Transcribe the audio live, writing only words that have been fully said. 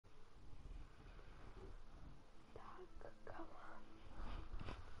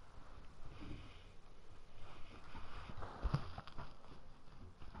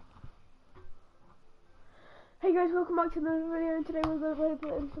Hey guys, welcome back to another video, and today we're going to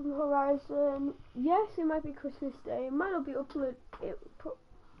play some Horizon. Yes, it might be Christmas Day, it might not be uploaded, it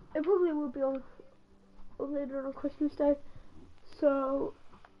probably will be uploaded on Christmas Day. So,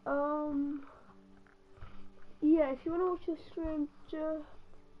 yeah, if you want to watch the stream,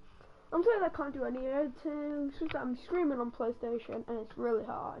 I'm sorry that I can't do any editing, it's just that I'm streaming on PlayStation, and it's really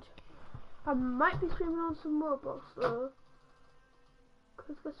hard. I might be streaming on some Roblox though,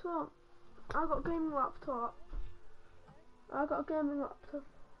 because guess what, I got a gaming laptop.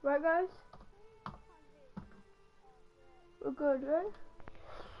 Right guys? We're good, right?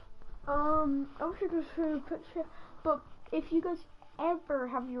 I wish I could show you a picture, but if you guys ever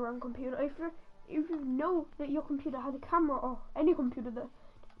have your own computer, if you know that your computer has a camera, or any computer that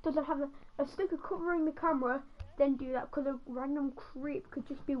doesn't have a sticker covering the camera, then do that, because a random creep could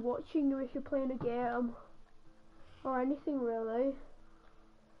just be watching you if you're playing a game, or anything really.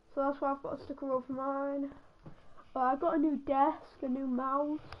 So that's why I've got a sticker over mine. I got a new desk, a new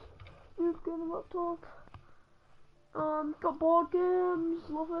mouse, new gaming laptop. Got board games,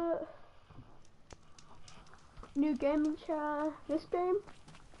 love it. New gaming chair. This game,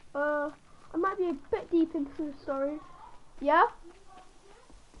 I might be a bit deep into the story. Yeah?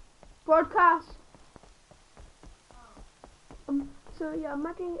 Broadcast. So yeah, I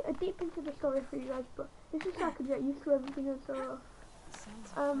might be deep into the story for you guys, but it's just so I could get used to everything and so.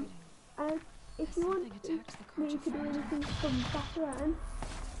 If you want me to do anything from back then,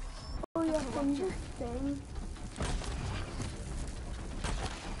 oh yeah, from this thing.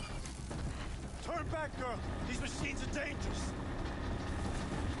 Turn back, girl! These machines are dangerous!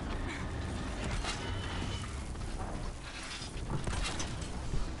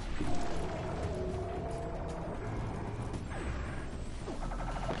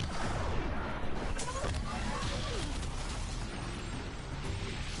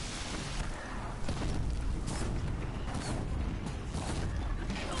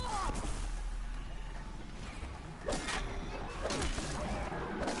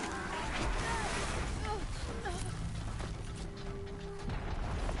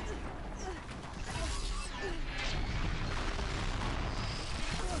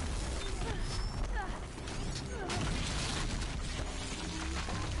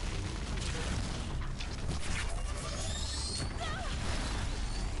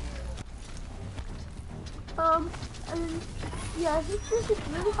 And yeah, this is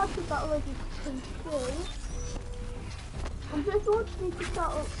really hard to battle, as you can see. I'm just wanting me to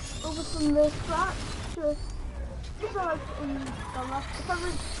start over from the scratch, just like in the last, if I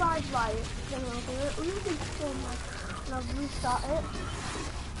reach 5 lights, then I'll do it. We'll use this game and I'll restart it.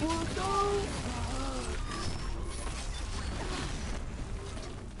 We'll go,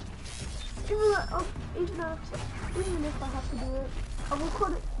 even if I have to do it, I will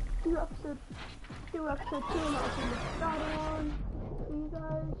record it, do episode 2 and I'll do the start one for you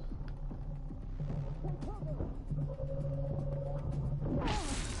guys.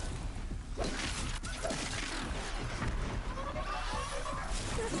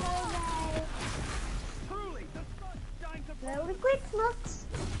 Merry Christmas!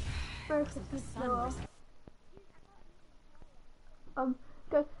 Merry Christmas, Noah.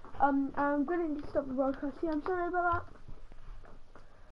 Guys, I'm going to stop the broadcast here. I'm sorry about